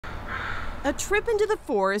A trip into the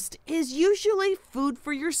forest is usually food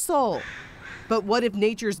for your soul. But what if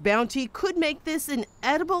nature's bounty could make this an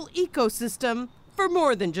edible ecosystem for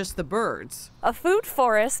more than just the birds? A food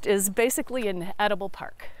forest is basically an edible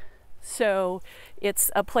park. So it's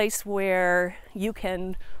a place where you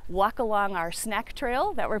can walk along our snack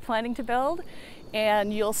trail that we're planning to build,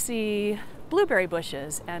 and you'll see blueberry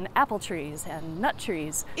bushes and apple trees and nut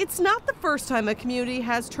trees. It's not the first time a community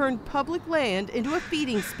has turned public land into a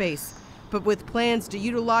feeding space. But with plans to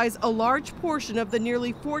utilize a large portion of the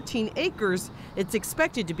nearly 14 acres, it's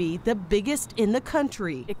expected to be the biggest in the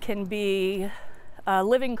country. It can be a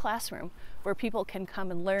living classroom where people can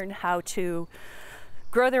come and learn how to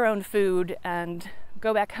grow their own food and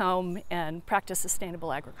go back home and practice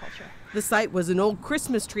sustainable agriculture. The site was an old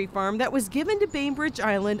Christmas tree farm that was given to Bainbridge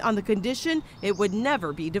Island on the condition it would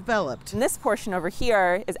never be developed. And this portion over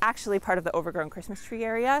here is actually part of the overgrown Christmas tree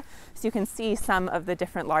area, so you can see some of the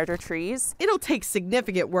different larger trees. It'll take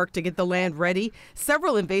significant work to get the land ready.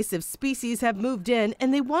 Several invasive species have moved in,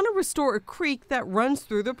 and they want to restore a creek that runs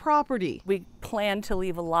through the property. We plan to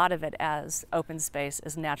leave a lot of it as open space,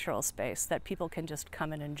 as natural space that people can just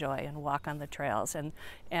come and enjoy and walk on the trails, and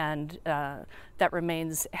that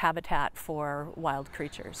remains habitat for wild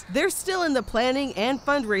creatures. They're still in the planning and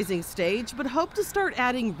fundraising stage, but hope to start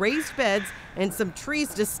adding raised beds and some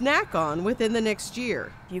trees to snack on within the next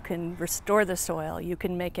year. You can restore the soil, you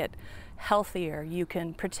can make it healthier, you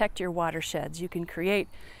can protect your watersheds, you can create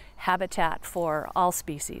habitat for all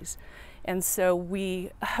species. And so we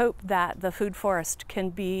hope that the food forest can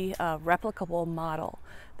be a replicable model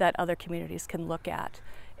that other communities can look at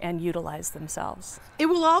and utilize themselves. It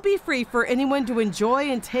will all be free for anyone to enjoy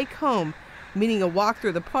and take home, meaning a walk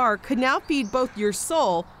through the park could now feed both your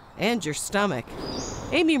soul and your stomach.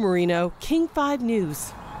 Amy Moreno, King 5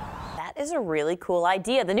 News. That is a really cool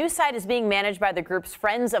idea. The new site is being managed by the groups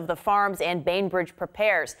Friends of the Farms and Bainbridge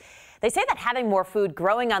Prepares. They say that having more food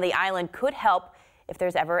growing on the island could help if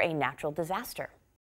there's ever a natural disaster.